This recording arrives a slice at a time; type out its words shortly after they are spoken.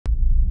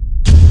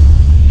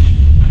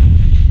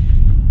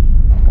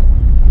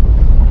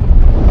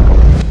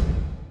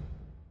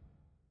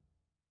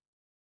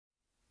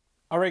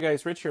Alright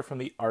guys, Rich here from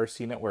the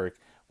RC Network.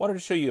 Wanted to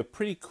show you a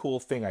pretty cool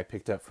thing I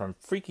picked up from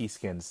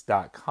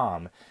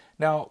FreqEsKinz.com.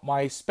 Now,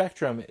 my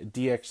Spectrum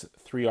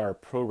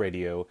DX3R-Pro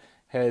radio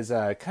has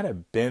kind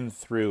of been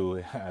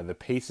through the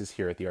paces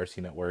here at the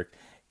RC Network,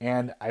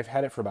 and I've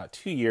had it for about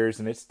 2 years,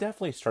 and it's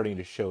definitely starting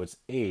to show its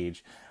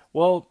age.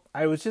 Well,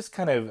 I was just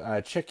kind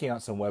of checking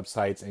out some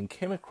websites and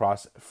came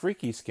across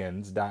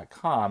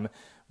FreqEsKinz.com,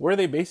 where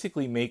they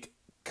basically make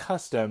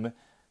custom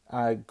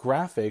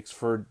graphics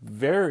for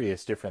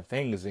various different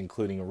things,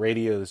 including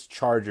radios,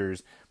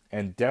 chargers,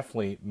 and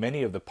definitely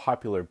many of the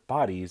popular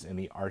bodies in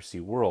the RC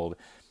world.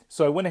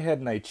 So I went ahead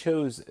and I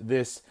chose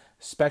this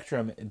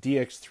Spectrum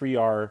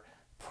DX3R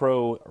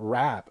Pro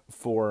wrap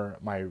for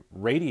my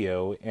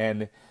radio,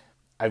 and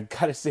I've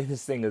got to say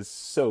this thing is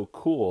so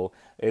cool.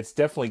 It's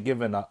definitely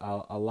given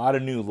a lot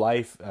of new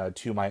life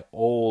to my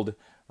old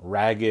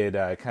ragged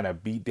kind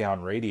of beat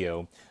down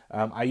radio.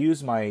 I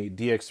use my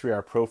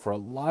DX3R Pro for a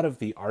lot of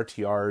the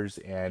RTRs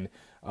and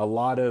a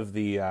lot of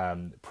the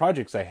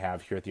projects I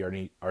have here at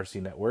the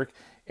RC Network,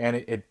 and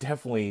it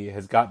definitely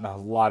has gotten a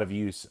lot of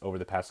use over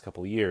the past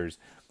couple of years.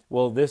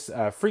 Well, this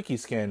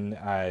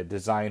FreqEsKinz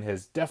design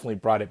has definitely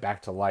brought it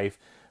back to life.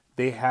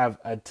 They have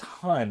a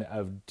ton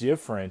of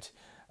different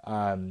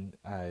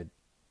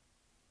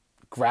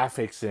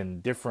graphics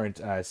and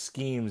different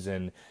schemes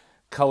and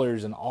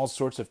colors and all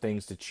sorts of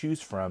things to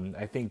choose from.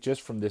 I think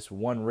just from this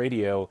one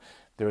radio,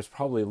 there was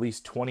probably at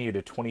least 20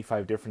 to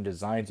 25 different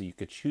designs that you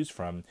could choose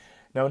from.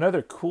 Now,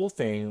 another cool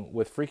thing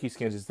with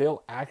FreqEsKinz is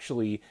they'll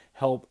actually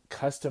help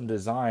custom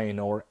design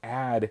or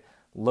add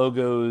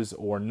logos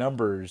or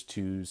numbers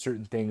to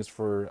certain things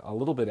for a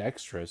little bit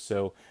extra.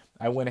 So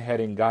I went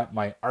ahead and got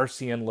my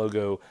RCN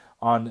logo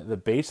on the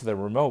base of the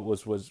remote,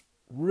 was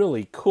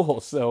really cool.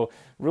 So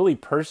really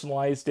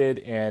personalized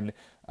it and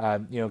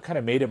kind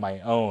of made it my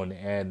own.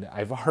 And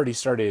I've already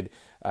started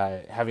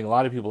having a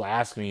lot of people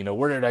ask me,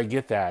 where did I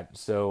get that?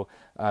 So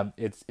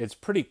it's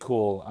pretty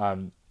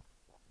cool.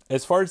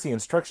 As far as the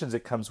instructions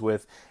it comes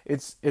with,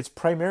 it's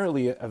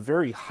primarily a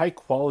very high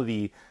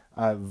quality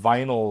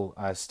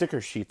vinyl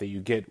sticker sheet that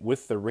you get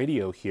with the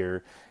radio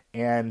here,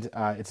 and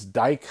it's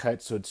die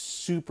cut, so it's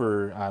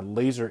super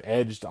laser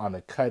edged on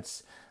the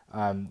cuts.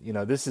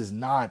 This is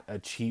not a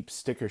cheap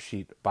sticker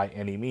sheet by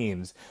any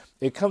means.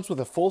 It comes with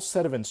a full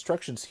set of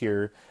instructions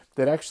here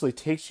that actually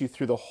takes you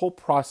through the whole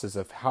process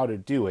of how to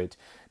do it.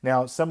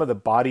 Now, some of the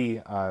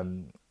body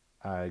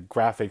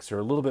graphics are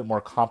a little bit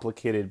more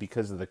complicated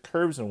because of the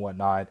curves and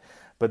whatnot,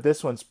 but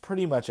this one's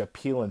pretty much a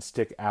peel and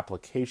stick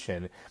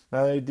application.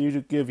 Now, they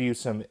do give you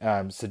some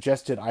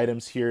suggested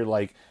items here,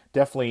 like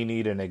definitely you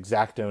need an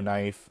X-Acto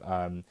knife.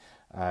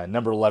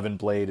 Number 11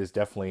 blade is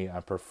definitely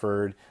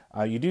preferred.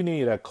 You do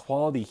need a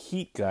quality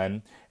heat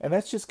gun, and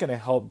that's just going to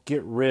help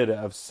get rid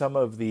of some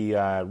of the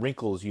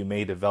wrinkles you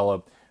may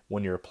develop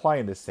when you're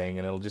applying this thing,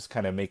 and it'll just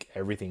kind of make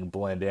everything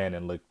blend in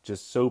and look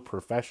just so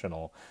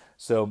professional.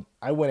 So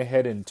I went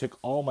ahead and took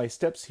all my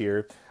steps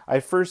here. I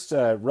first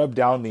rubbed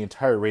down the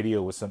entire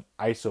radio with some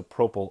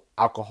isopropyl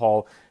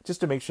alcohol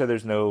just to make sure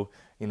there's no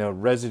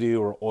residue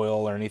or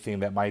oil or anything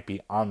that might be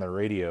on the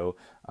radio.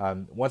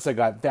 Once I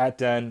got that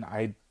done,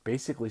 I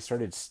basically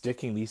started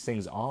sticking these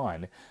things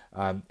on.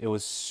 It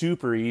was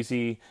super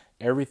easy.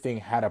 Everything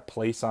had a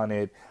place on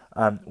it.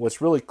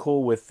 What's really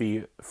cool with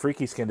the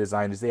FreqEsKinz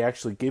design is they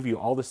actually give you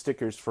all the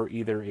stickers for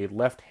either a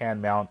left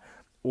hand mount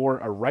or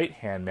a right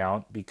hand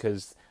mount,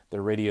 because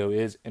the radio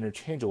is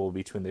interchangeable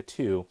between the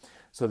two.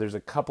 So there's a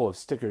couple of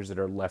stickers that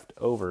are left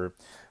over.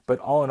 But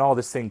all in all,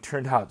 this thing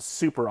turned out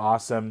super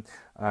awesome.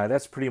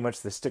 That's pretty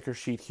much the sticker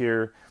sheet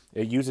here.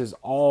 It uses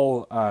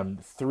all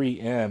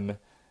 3M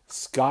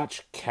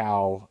Scotch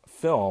Cal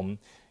film,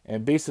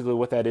 and basically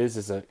what that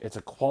is it's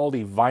a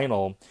quality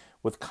vinyl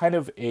with kind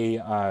of a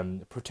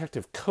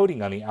protective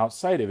coating on the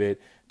outside of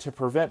it to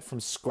prevent from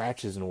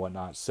scratches and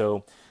whatnot.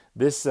 So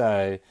this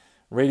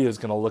radio is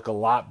going to look a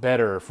lot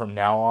better from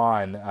now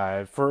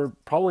on for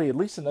probably at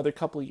least another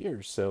couple of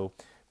years. So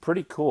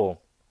pretty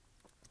cool.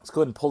 Let's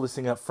go ahead and pull this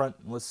thing up front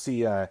and let's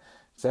see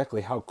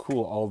exactly how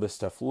cool all this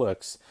stuff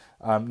looks.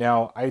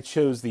 Now, I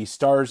chose the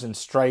Stars and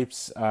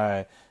Stripes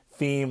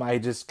theme. I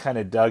just kind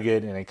of dug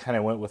it, and I kind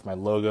of went with my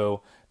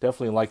logo.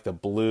 Definitely like the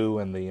blue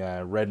and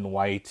the red and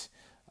white.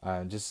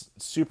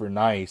 Just super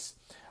nice.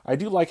 I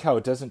do like how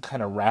it doesn't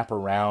kind of wrap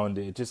around.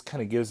 It just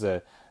kind of gives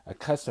a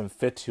custom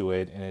fit to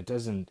it, and it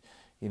doesn't,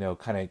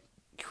 kind of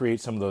create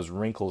some of those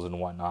wrinkles and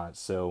whatnot.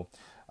 So,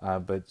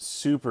 but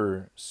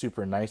super,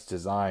 super nice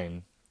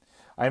design.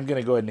 I'm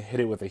going to go ahead and hit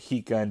it with a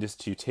heat gun just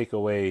to take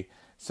away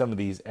some of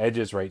these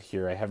edges right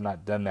here. I have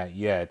not done that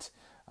yet,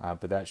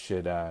 but that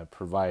should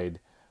provide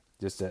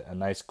just a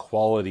nice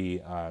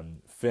quality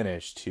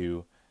finish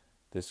to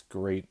this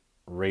great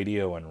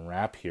radio and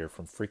wrap here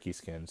from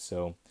FreqEsKinz.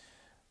 So,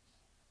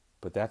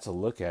 but that's a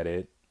look at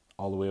it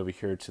all the way over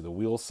here to the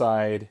wheel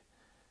side.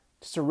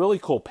 Just a really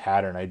cool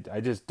pattern.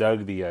 I just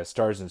dug the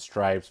Stars and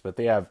Stripes, but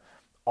they have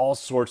all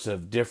sorts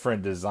of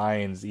different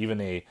designs, even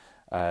a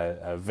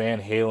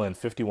Van Halen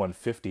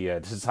 5150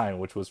 design,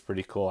 which was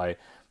pretty cool. I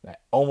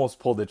almost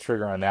pulled the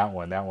trigger on that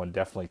one. That one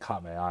definitely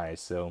caught my eye.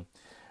 So,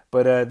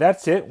 But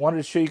that's it. Wanted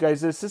to show you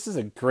guys this. This is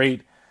a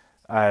great,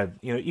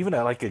 even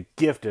like a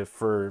gift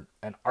for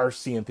an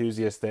RC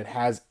enthusiast that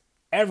has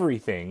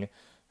everything.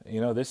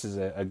 This is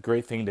a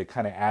great thing to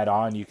kind of add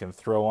on. You can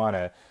throw on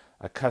a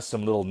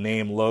custom little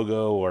name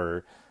logo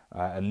or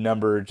a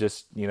number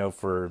just,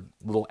 for a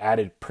little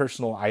added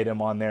personal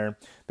item on there.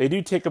 They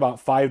do take about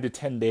 5 to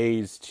 10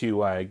 days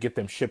to get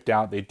them shipped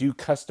out. They do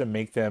custom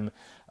make them,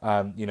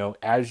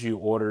 as you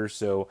order.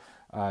 So,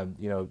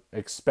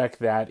 expect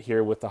that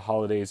here with the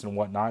holidays and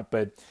whatnot.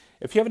 But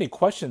if you have any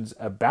questions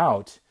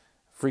about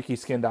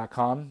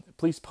FreqEsKinz.com,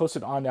 please post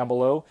it on down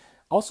below.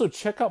 Also,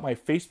 check out my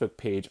Facebook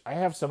page. I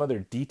have some other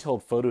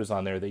detailed photos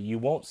on there that you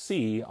won't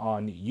see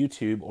on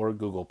YouTube or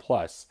Google+.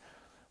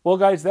 Well,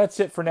 guys, that's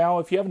it for now.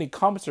 If you have any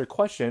comments or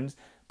questions,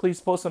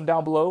 please post them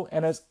down below.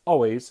 And as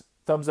always,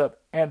 thumbs up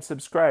and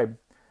subscribe.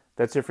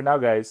 That's it for now,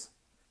 guys.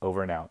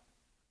 Over and out.